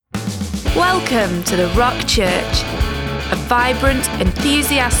Welcome to the Rock Church, a vibrant,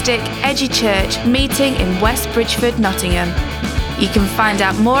 enthusiastic, edgy church meeting in West Bridgford, Nottingham. You can find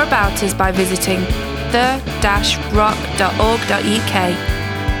out more about us by visiting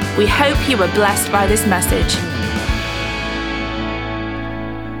the-rock.org.uk. We hope you were blessed by this message.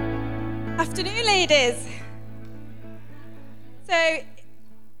 Afternoon, ladies. So, I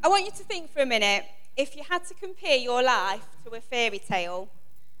want you to think for a minute, if you had to compare your life to a fairy tale,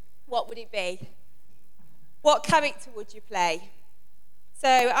 what would it be? What character would you play? So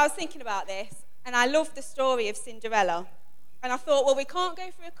I was thinking about this, and I love the story of Cinderella. And I thought, well, we can't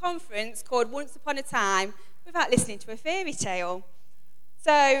go for a conference called Once Upon a Time without listening to a fairy tale.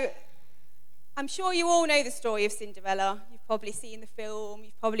 So I'm sure you all know the story of Cinderella. You've probably seen the film,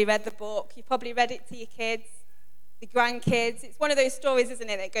 you've probably read the book, you've probably read it to your kids, the grandkids. It's one of those stories, isn't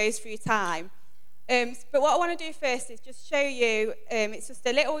it, that goes through time. But what I want to do first is just show you, it's just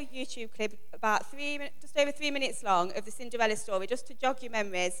a little YouTube clip about just over 3 minutes long of the Cinderella story, just to jog your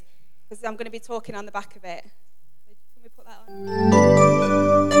memories, because I'm going to be talking on the back of it. So can we put that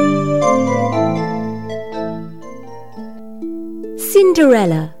on?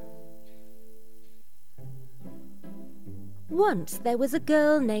 Cinderella. Once there was a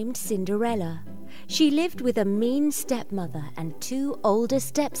girl named Cinderella. She lived with a mean stepmother and 2 older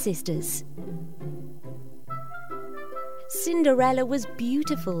stepsisters. Cinderella was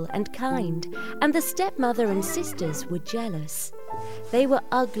beautiful and kind, and the stepmother and sisters were jealous. They were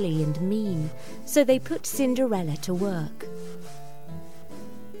ugly and mean, so they put Cinderella to work.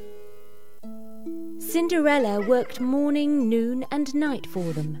 Cinderella worked morning, noon, and night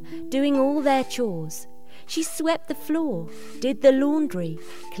for them, doing all their chores. She swept the floor, did the laundry,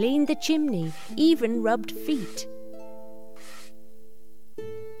 cleaned the chimney, even rubbed feet.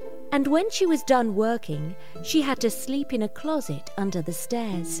 And when she was done working, she had to sleep in a closet under the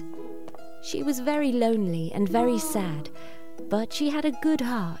stairs. She was very lonely and very sad, but she had a good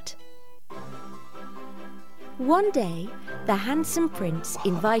heart. One day, the handsome prince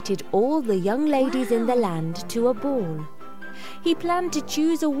invited all the young ladies in the land to a ball. He planned to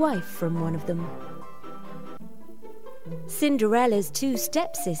choose a wife from one of them. Cinderella's 2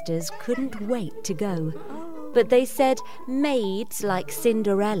 stepsisters couldn't wait to go, but they said maids like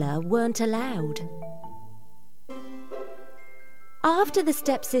Cinderella weren't allowed. After the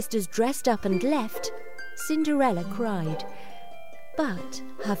stepsisters dressed up and left, Cinderella cried, but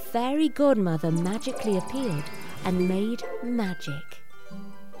her fairy godmother magically appeared and made magic.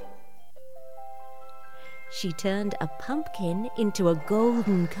 She turned a pumpkin into a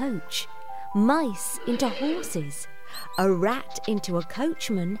golden coach, mice into horses, a rat into a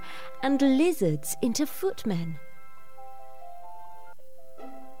coachman, and lizards into footmen.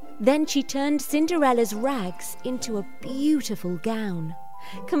 Then she turned Cinderella's rags into a beautiful gown,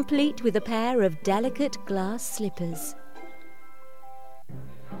 complete with a pair of delicate glass slippers.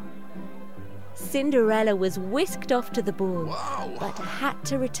 Cinderella was whisked off to the ball, but had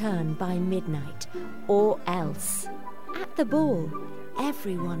to return by midnight, or else. At the ball,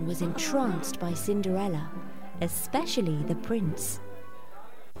 everyone was entranced by Cinderella, especially the prince.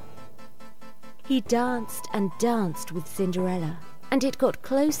 He danced and danced with Cinderella, and it got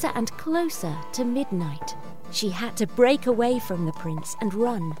closer and closer to midnight. She had to break away from the prince and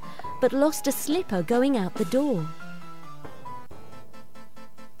run, but lost a slipper going out the door.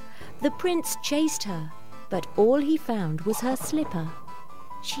 The prince chased her, but all he found was her slipper.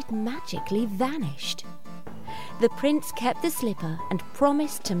 She'd magically vanished. The prince kept the slipper and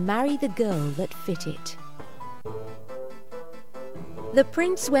promised to marry the girl that fit it. The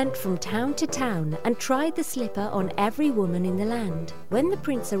prince went from town to town and tried the slipper on every woman in the land. When the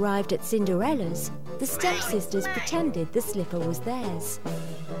prince arrived at Cinderella's, the stepsisters pretended the slipper was theirs.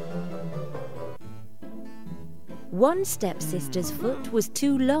 One stepsister's foot was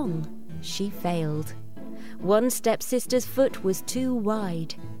too long. She failed. One stepsister's foot was too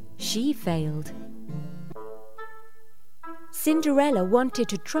wide. She failed. Cinderella wanted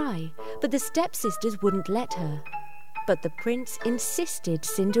to try, but the stepsisters wouldn't let her. But the prince insisted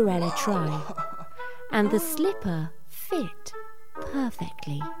Cinderella try, and the slipper fit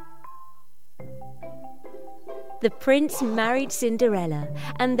perfectly. The prince married Cinderella,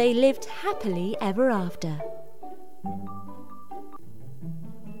 and they lived happily ever after.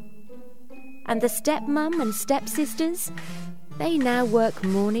 And the stepmom and stepsisters, they now work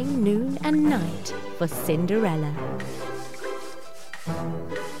morning, noon, and night for Cinderella.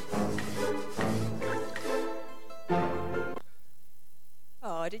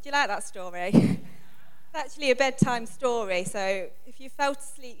 Oh, did you like that story? It's actually a bedtime story, so if you fell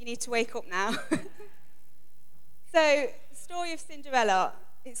asleep, you need to wake up now. So, the story of Cinderella,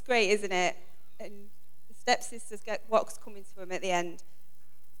 It's great, isn't it? And the stepsisters get what's coming to them at the end.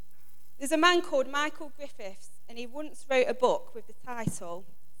 There's a man called Michael Griffiths, and he once wrote a book with the title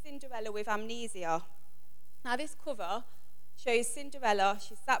Cinderella with Amnesia. Now, this cover shows Cinderella.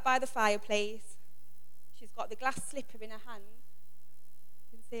 She's sat by the fireplace. She's got the glass slipper in her hand.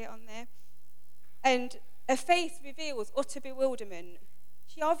 You can see it on there. And her face reveals utter bewilderment.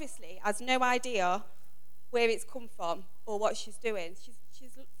 She obviously has no idea where it's come from or what she's doing.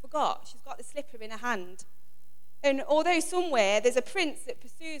 She's forgot. She's got the slipper in her hand. And although somewhere there's a prince that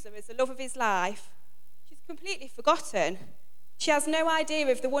pursues her as the love of his life, she's completely forgotten. She has no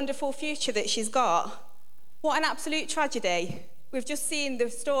idea of the wonderful future that she's got. What an absolute tragedy. We've just seen the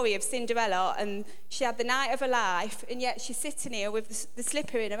story of Cinderella, and she had the night of her life, and yet she's sitting here with the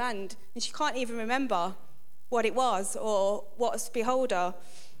slipper in her hand, and she can't even remember what it was or what's behold her.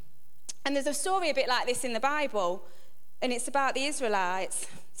 And there's a story a bit like this in the Bible, and it's about the Israelites.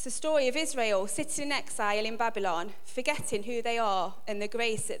 It's the story of Israel sitting in exile in Babylon, forgetting who they are and the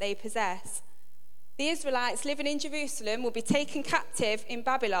grace that they possess. The Israelites living in Jerusalem will be taken captive in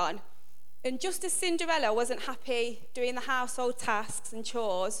Babylon. And just as Cinderella wasn't happy doing the household tasks and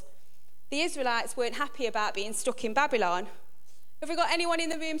chores, the Israelites weren't happy about being stuck in Babylon. Have we got anyone in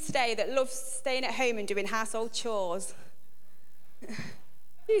the room today that loves staying at home and doing household chores?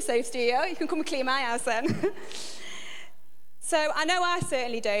 You so, Stuart. You can come and clean my house then. So I know I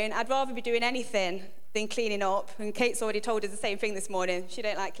certainly don't. I'd rather be doing anything than cleaning up. And Kate's already told us the same thing this morning. She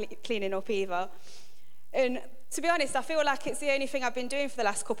don't like cleaning up either. And to be honest, I feel like it's the only thing I've been doing for the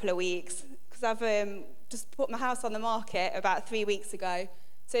last couple of weeks, because I've just put my house on the market about 3 weeks ago.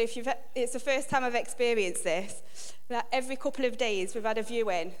 So it's the first time I've experienced this. Like every couple of days we've had a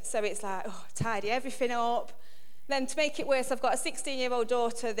viewing. So it's like, tidy everything up. Then to make it worse, I've got a 16-year-old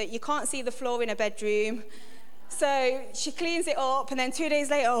daughter that you can't see the floor in her bedroom. So she cleans it up, and then 2 days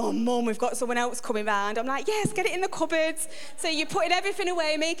later, Mum, we've got someone else coming round. I'm like, yes, get it in the cupboards. So you're putting everything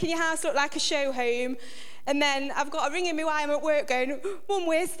away, making your house look like a show home. And then I've got a ringing me while I'm at work going, Mum,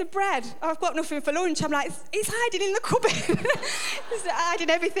 where's the bread? I've got nothing for lunch. I'm like, it's hiding in the cupboard. It's hiding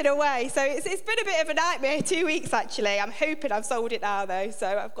everything away. So it's been a bit of a nightmare, 2 weeks actually. I'm hoping I've sold it now though,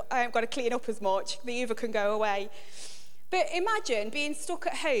 so I haven't got to clean up as much. The Uber can go away. But imagine being stuck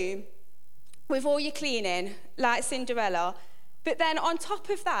at home with all your cleaning, like Cinderella, but then on top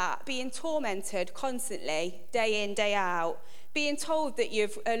of that, being tormented constantly, day in, day out, being told that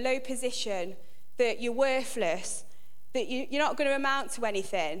you've a low position, that you're worthless, that you're not going to amount to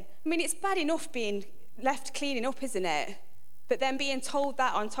anything. I mean, it's bad enough being left cleaning up, isn't it? But then being told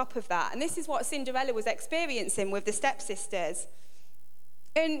that on top of that. And this is what Cinderella was experiencing with the stepsisters.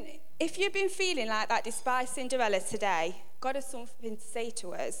 And if you've been feeling like that despite Cinderella today, God has something to say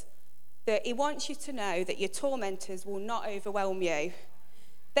to us, that he wants you to know that your tormentors will not overwhelm you.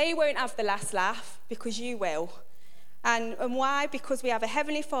 They won't have the last laugh, because you will. And why? Because we have a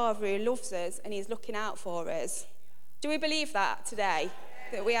Heavenly Father who loves us and he's looking out for us. Do we believe that today?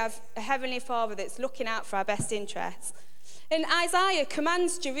 That we have a Heavenly Father that's looking out for our best interests. And Isaiah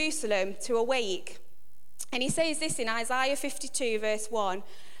commands Jerusalem to awake. And he says this in Isaiah 52 verse 1.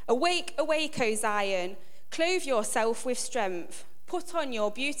 Awake, awake, O Zion, clothe yourself with strength. Put on your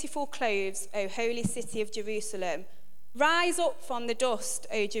beautiful clothes, O holy city of Jerusalem. Rise up from the dust,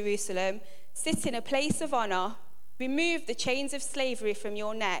 O Jerusalem. Sit in a place of honor. Remove the chains of slavery from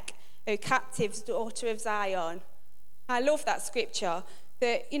your neck, O captive daughter of Zion. I love that scripture.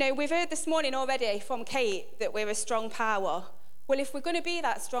 That, we've heard this morning already from Kate that we're a strong power. Well, if we're going to be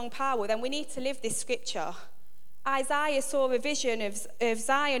that strong power, then we need to live this scripture. Isaiah saw a vision of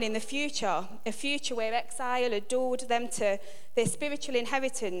Zion in the future, a future where exile had dulled them to their spiritual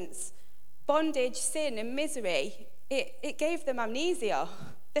inheritance. Bondage, sin and misery, it gave them amnesia.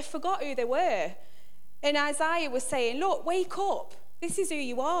 They forgot who they were. And Isaiah was saying, look, wake up. This is who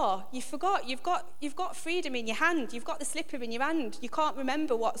you are. You forgot. You've got freedom in your hand. You've got the slipper in your hand. You can't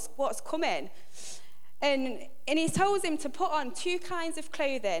remember what's coming. And he tells him to put on 2 kinds of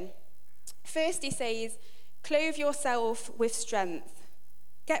clothing. First, he says, clothe yourself with strength.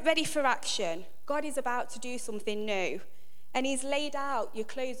 Get ready for action. God is about to do something new. And he's laid out your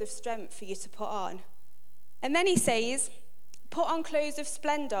clothes of strength for you to put on. And then he says, put on clothes of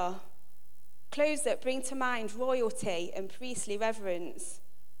splendor. Clothes that bring to mind royalty and priestly reverence.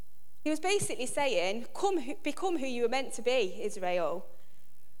 He was basically saying, become who you were meant to be, Israel.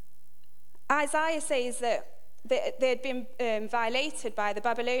 Isaiah says that they'd been violated by the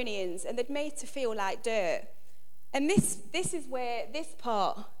Babylonians and they'd made to feel like dirt. And this is where this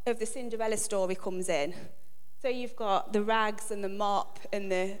part of the Cinderella story comes in. So you've got the rags and the mop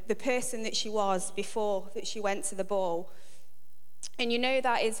and the person that she was before that she went to the ball. And you know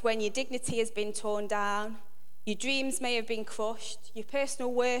that is when your dignity has been torn down, your dreams may have been crushed, your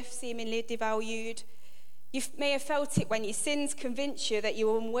personal worth seemingly devalued. You may have felt it when your sins convince you that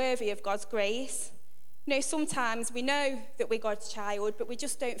you're unworthy of God's grace. You know, sometimes we know that we're God's child, but we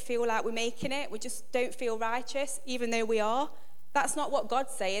just don't feel like we're making it. We just don't feel righteous, even though we are. That's not what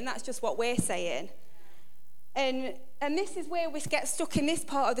God's saying, that's just what we're saying. And this is where we get stuck in this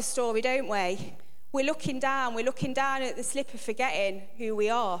part of the story, don't we? We're looking down at the slip of forgetting who we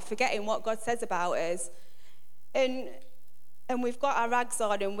are, forgetting what God says about us. And we've got our rags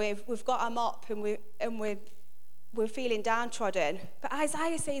on, and we've got our mop, and we're feeling downtrodden. But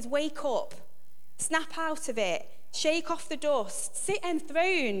Isaiah says, wake up, snap out of it, shake off the dust, sit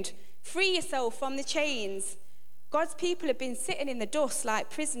enthroned, free yourself from the chains. God's people have been sitting in the dust like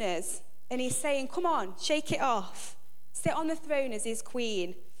prisoners, and he's saying, come on, shake it off, sit on the throne as his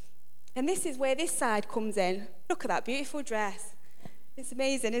queen. And this is where this side comes in. Look at that beautiful dress. It's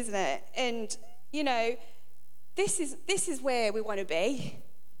amazing, isn't it? And, you know, this is where we want to be.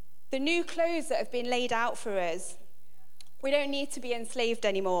 The new clothes that have been laid out for us. We don't need to be enslaved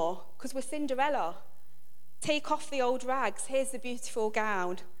anymore because we're Cinderella. Take off the old rags. Here's the beautiful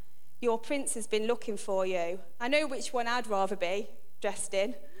gown. Your prince has been looking for you. I know which one I'd rather be dressed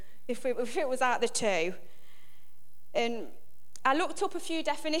in if it was out the two. And I looked up a few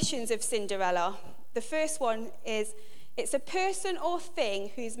definitions of Cinderella. The first one is, it's a person or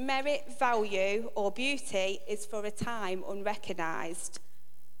thing whose merit, value, or beauty is for a time unrecognised.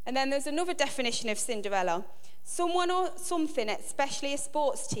 And then there's another definition of Cinderella. Someone or something, especially a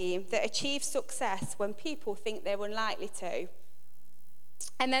sports team, that achieves success when people think they're unlikely to.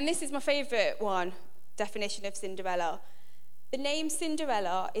 And then this is my favourite one, definition of Cinderella. The name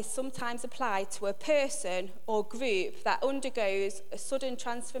Cinderella is sometimes applied to a person or group that undergoes a sudden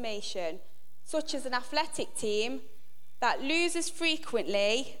transformation, such as an athletic team that loses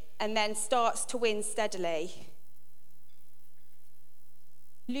frequently and then starts to win steadily.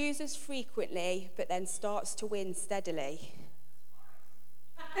 Loses frequently, but then starts to win steadily.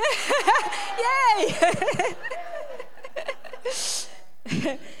 Yay!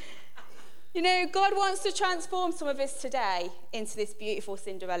 You know, God wants to transform some of us today into this beautiful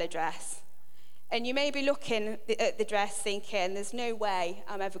Cinderella dress. And you may be looking at the dress thinking, there's no way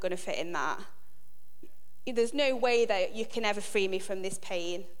I'm ever going to fit in that. There's no way that you can ever free me from this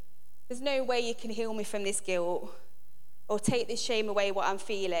pain. There's no way you can heal me from this guilt or take this shame away what I'm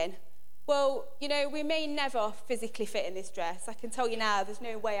feeling. Well, you know, we may never physically fit in this dress. I can tell you now, there's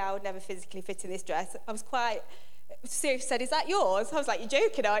no way I would never physically fit in this dress. I was quite... Sue said, is that yours? I was like, you're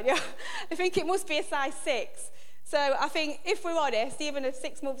joking, aren't you? I think it must be a size 6. So I think, if we're honest, even a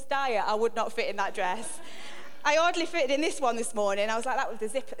 6 months diet, I would not fit in that dress. I hardly fitted in this one this morning. I was like, that with the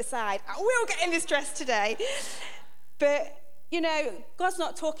zip at the side. I will get in this dress today. But, you know, God's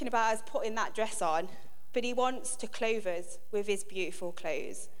not talking about us putting that dress on, but he wants to clothe us with his beautiful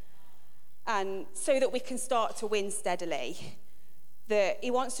clothes. And so that we can start to win steadily. That he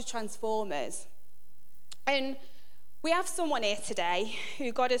wants to transform us. And we have someone here today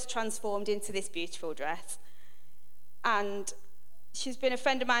who God has transformed into this beautiful dress. And she's been a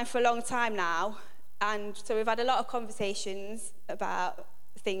friend of mine for a long time now. And so we've had a lot of conversations about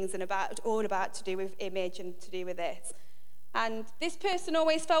things and all about to do with image and to do with this. And this person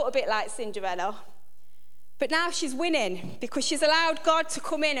always felt a bit like Cinderella. But now she's winning because she's allowed God to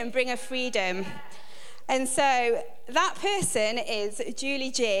come in and bring her freedom. And so that person is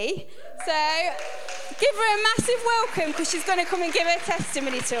Julie G. So give her a massive welcome because she's going to come and give her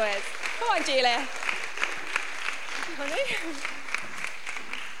testimony to us. Come on, Julie.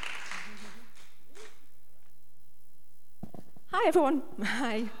 Hi, everyone.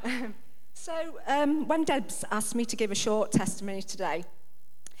 Hi. So when Debs asked me to give a short testimony today,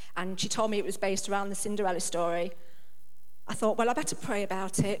 and she told me it was based around the Cinderella story, I thought, well, I better pray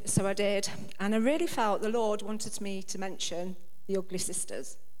about it, so I did. And I really felt the Lord wanted me to mention the Ugly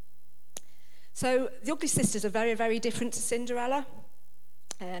Sisters. So the Ugly Sisters are very, very different to Cinderella.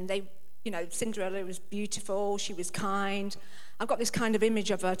 And they, you know, Cinderella was beautiful, she was kind. I've got this kind of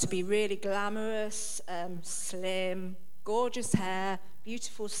image of her to be really glamorous, slim, gorgeous hair,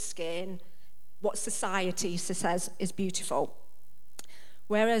 beautiful skin, what society says is beautiful.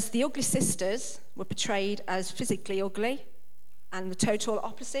 Whereas the Ugly Sisters were portrayed as physically ugly and the total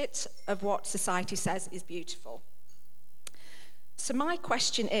opposite of what society says is beautiful. So my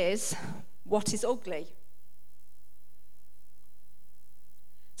question is, what is ugly?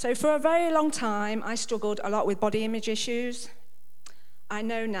 So for a very long time, I struggled a lot with body image issues. I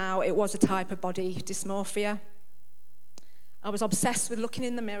know now it was a type of body dysmorphia. I was obsessed with looking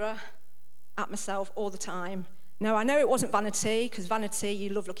in the mirror at myself all the time, Now, I know it wasn't vanity, because vanity, you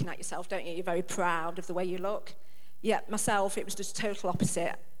love looking at yourself, don't you? You're very proud of the way you look. Yet myself, it was just total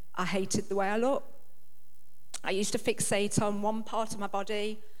opposite. I hated the way I look. I used to fixate on one part of my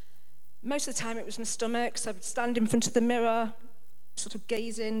body. Most of the time it was my stomach, so I would stand in front of the mirror, sort of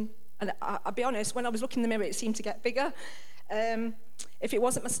gazing. And I'll be honest, when I was looking in the mirror, it seemed to get bigger. If it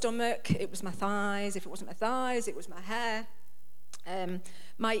wasn't my stomach, it was my thighs. If it wasn't my thighs, it was my hair.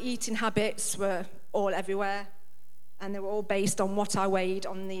 My eating habits were all everywhere, and they were all based on what I weighed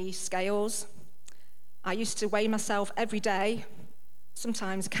on the scales. I used to weigh myself every day,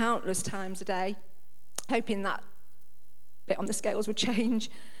 sometimes countless times a day, hoping that bit on the scales would change.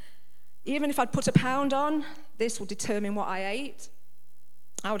 Even if I'd put a pound on, this would determine what I ate.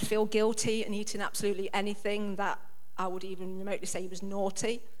 I would feel guilty and eating absolutely anything that I would even remotely say was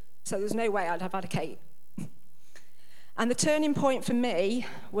naughty. So there's no way I'd have had a cake. And the turning point for me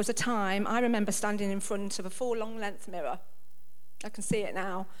was a time I remember standing in front of a full long-length mirror. I can see it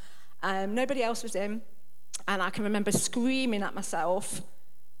now. Nobody else was in. And I can remember screaming at myself.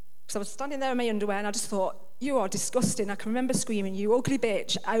 Because I was standing there in my underwear and I just thought, you are disgusting. I can remember screaming, you ugly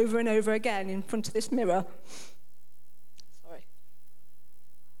bitch, over and over again in front of this mirror. Sorry.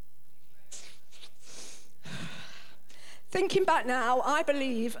 Thinking back now, I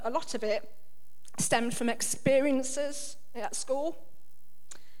believe a lot of it stemmed from experiences at school.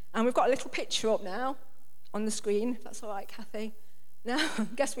 And we've got a little picture up now on the screen, if that's all right, Kathy. Now,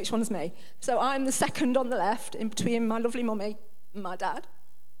 guess which one's me? So I'm the second on the left, in between my lovely mummy and my dad.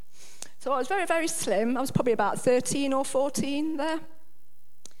 So I was very, very slim. I was probably about 13 or 14 there.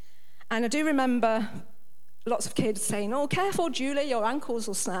 And I do remember lots of kids saying, oh, careful, Julie, your ankles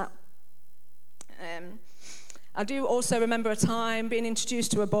will snap. I do also remember a time being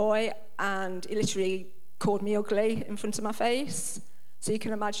introduced to a boy, and he literally called me ugly in front of my face. So you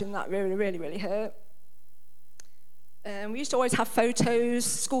can imagine that really, really, really hurt. We used to always have photos,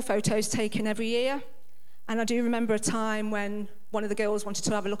 school photos taken every year. And I do remember a time when one of the girls wanted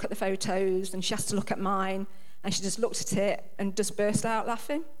to have a look at the photos, and she asked to look at mine, and she just looked at it and just burst out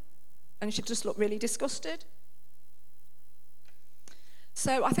laughing. And she just looked really disgusted.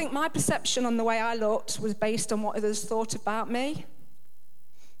 So I think my perception on the way I looked was based on what others thought about me.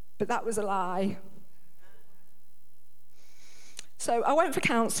 But that was a lie. So I went for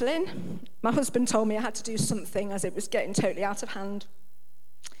counselling. My husband told me I had to do something as it was getting totally out of hand.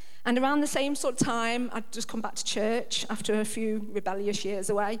 And around the same sort of time, I'd just come back to church after a few rebellious years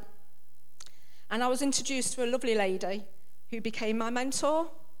away. And I was introduced to a lovely lady who became my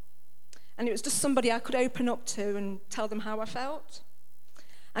mentor. And it was just somebody I could open up to and tell them how I felt.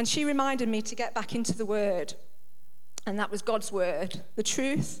 And she reminded me to get back into the Word. And that was God's Word, the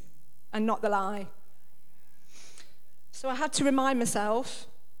truth, and not the lie. So I had to remind myself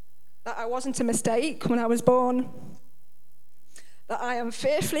that I wasn't a mistake when I was born, that I am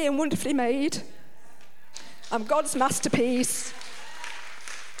fearfully and wonderfully made. I'm God's masterpiece.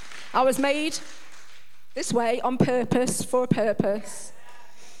 I was made this way on purpose, for a purpose.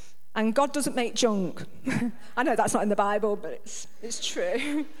 And God doesn't make junk. I know that's not in the Bible, but it's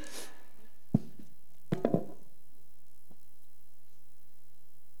true.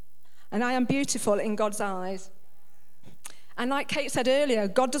 And I am beautiful in God's eyes. And like Kate said earlier,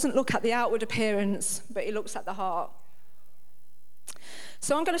 God doesn't look at the outward appearance, but he looks at the heart.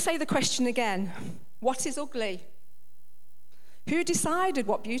 So I'm going to say the question again. What is ugly? Who decided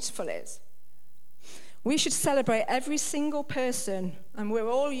what beautiful is? We should celebrate every single person, and we're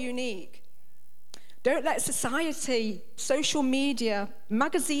all unique. Don't let society, social media,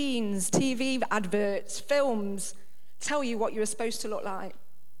 magazines, TV adverts, films tell you what you're supposed to look like.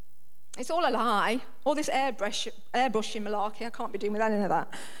 It's all a lie. All this airbrushing malarkey, I can't be doing with any of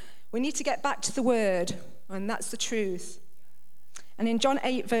that. We need to get back to the Word, and that's the truth. And in John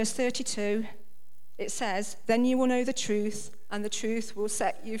 8, verse 32, it says, then you will know the truth, and the truth will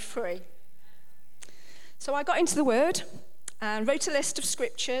set you free. So I got into the Word and wrote a list of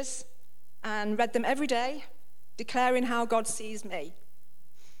scriptures and read them every day, declaring how God sees me,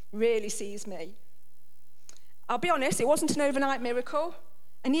 really sees me. I'll be honest, it wasn't an overnight miracle.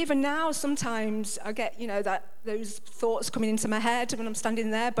 And even now, sometimes I get, those thoughts coming into my head when I'm standing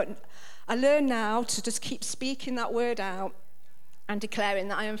there. But I learn now to just keep speaking that word out and declaring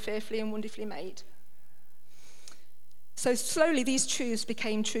that I am fearfully and wonderfully made. So slowly, these truths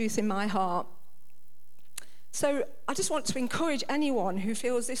became truth in my heart. So I just want to encourage anyone who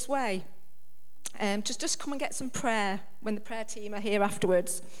feels this way. Just come and get some prayer when the prayer team are here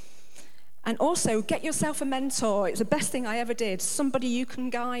afterwards. And also, get yourself a mentor. It's the best thing I ever did. Somebody you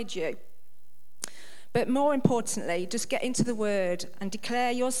can guide you. But more importantly, just get into the Word and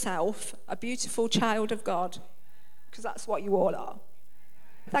declare yourself a beautiful child of God. because that's what you all are.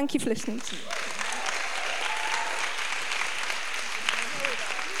 Thank you for listening to me.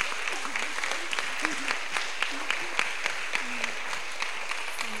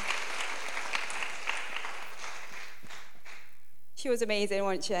 She was amazing,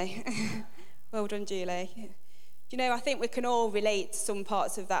 wasn't she? Well done, Julie. You know, I think we can all relate to some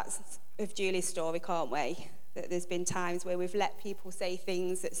parts of Julie's story, can't we? That there's been times where we've let people say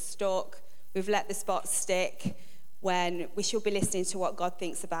things that stuck, we've let the spot stick, when we should be listening to what God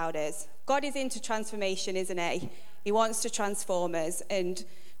thinks about us. God is into transformation, isn't he? He wants to transform us, and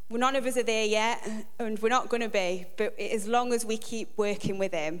none of us are there yet, and we're not going to be, but as long as we keep working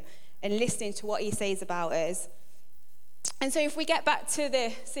with him and listening to what he says about us. And so if we get back to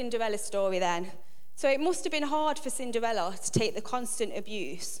the Cinderella story then, so it must have been hard for Cinderella to take the constant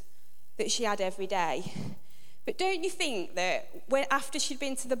abuse that she had every day. But don't you think that after she'd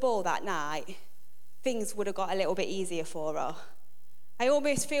been to the ball that night, things would have got a little bit easier for her? I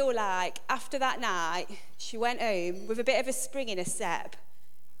almost feel like after that night, she went home with a bit of a spring in her step,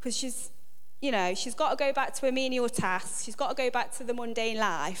 because she's got to go back to her menial tasks, she's got to go back to the mundane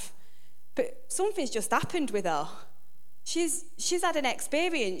life, but something's just happened with her. She's had an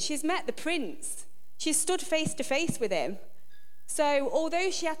experience. She's met the prince. She's stood face to face with him. So although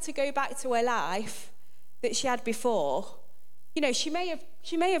she had to go back to her life that she had before, she may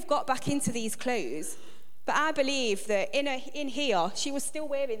have got back into these clothes, but I believe that in here she was still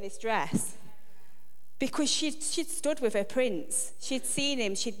wearing this dress because she'd stood with her prince. She'd seen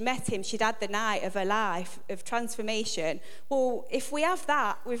him, she'd met him, she'd had the night of her life of transformation. Well, if we have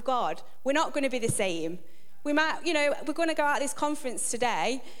that with God, we're not going to be the same. We might, we're going to go out this conference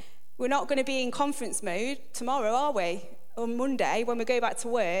today. We're not going to be in conference mode tomorrow, are we? On Monday when we go back to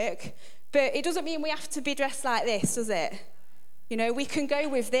work. But it doesn't mean we have to be dressed like this, does it? We can go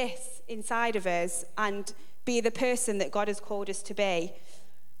with this inside of us and be the person that God has called us to be.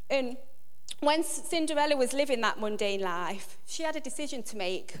 And when Cinderella was living that mundane life, she had a decision to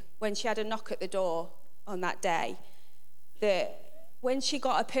make when she had a knock at the door on that day. That when she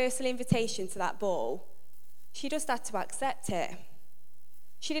got a personal invitation to that ball, she just had to accept it.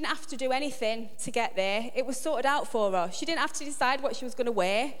 She didn't have to do anything to get there. It was sorted out for her. She didn't have to decide what she was going to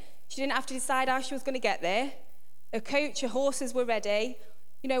wear. She didn't have to decide how she was going to get there. Her coach, her horses were ready.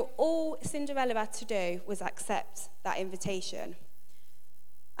 All Cinderella had to do was accept that invitation.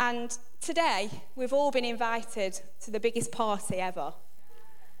 And today, we've all been invited to the biggest party ever.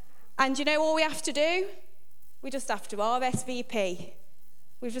 And all we have to do? We just have to RSVP.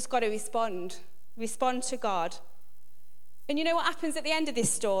 We've just got to respond to God. And you know what happens at the end of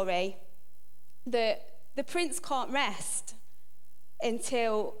this story? That the prince can't rest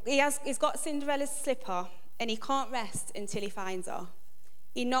until he's got Cinderella's slipper, and he can't rest until he finds her.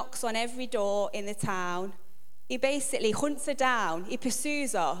 He knocks on every door in the town. He basically hunts her down. He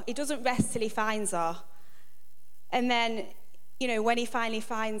pursues her. He doesn't rest till he finds her. And then, when he finally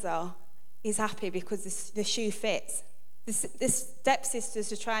finds her, he's happy because the shoe fits. The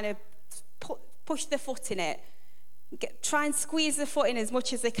stepsisters are trying to push their foot in it, try and squeeze the foot in as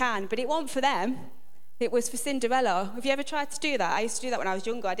much as they can, but it wasn't for them. It was for Cinderella. Have you ever tried to do that? I used to do that when I was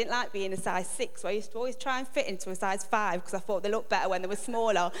younger. I didn't like being a size 6, so I used to always try and fit into a size 5 because I thought they looked better when they were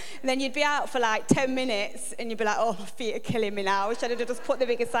smaller. And then you'd be out for like 10 minutes and you'd be like, oh, my feet are killing me now. I wish I'd have just put the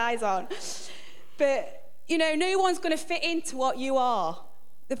bigger size on. But, no one's going to fit into what you are.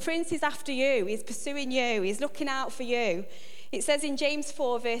 The prince is after you. He's pursuing you. He's looking out for you. It says in James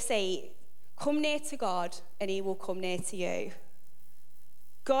 4, verse 8, come near to God and he will come near to you.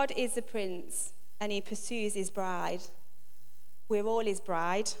 God is the prince and he pursues his bride. We're all his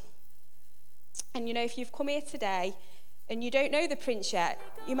bride. And if you've come here today and you don't know the prince yet,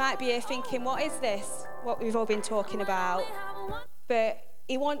 you might be here thinking, what is this? What we've all been talking about. But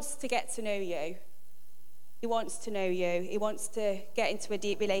he wants to get to know you. He wants to know you. He wants to get into a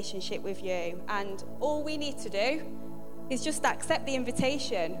deep relationship with you. And all we need to do is just accept the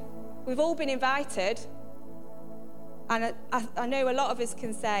invitation. We've all been invited. And I know a lot of us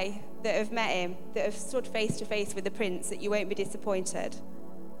can say that have met him, that have stood face to face with the prince, that you won't be disappointed.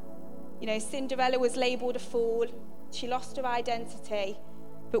 Cinderella was labelled a fool. She lost her identity.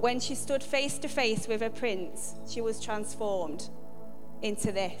 But when she stood face to face with her prince, she was transformed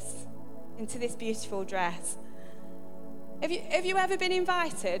into this beautiful dress. Have you ever been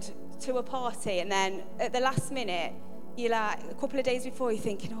invited to a party and then at the last minute, you're like, a couple of days before, you're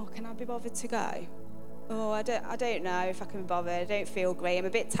thinking, oh, can I be bothered to go? Oh, I don't know if I can be bothered. I don't feel great. I'm a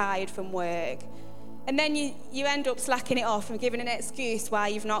bit tired from work. And then you end up slacking it off and giving an excuse why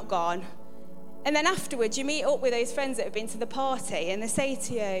you've not gone. And then afterwards, you meet up with those friends that have been to the party and they say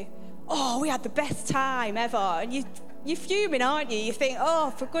to you, oh, we had the best time ever. And you're fuming, aren't you? You think, oh,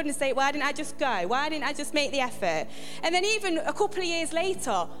 for goodness sake, why didn't I just go? Why didn't I just make the effort? And then even a couple of years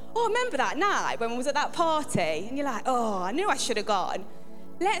later, oh, remember that night when we was at that party? And you're like, oh, I knew I should have gone.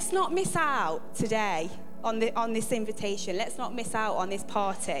 Let's not miss out today on this invitation. Let's not miss out on this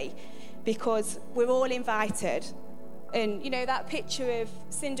party, because we're all invited. And, you know, that picture of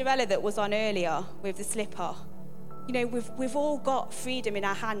Cinderella that was on earlier with the slipper, you know, we've all got freedom in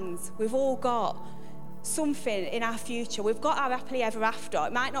our hands. We've all got something in our future. We've got our happily ever after.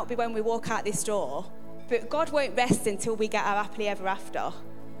 It might not be when we walk out this door, but God won't rest until we get our happily ever after.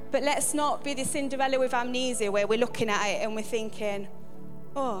 But let's not be the Cinderella with amnesia where we're looking at it and we're thinking,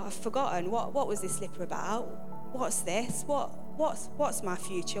 oh, I've forgotten. What was this slipper about? What's this? What's my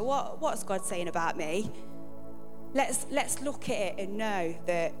future? What's God saying about me? Let's look at it and know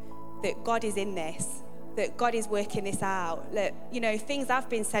that God is in this, that God is working this out. That, you know, things have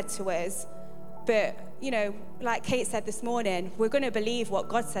been said to us, but, you know, like Kate said this morning, we're going to believe what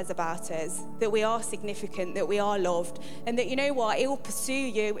God says about us, that we are significant, that we are loved, and that, you know what, He'll pursue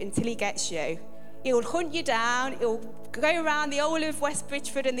you until He gets you. He'll hunt you down. He'll go around the whole of West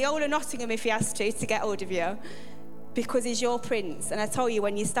Bridgford and the whole of Nottingham if He has to get hold of you, because He's your Prince. And I tell you,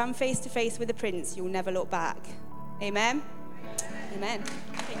 when you stand face to face with the Prince, you'll never look back. Amen? Amen.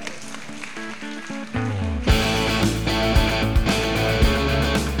 Thank you.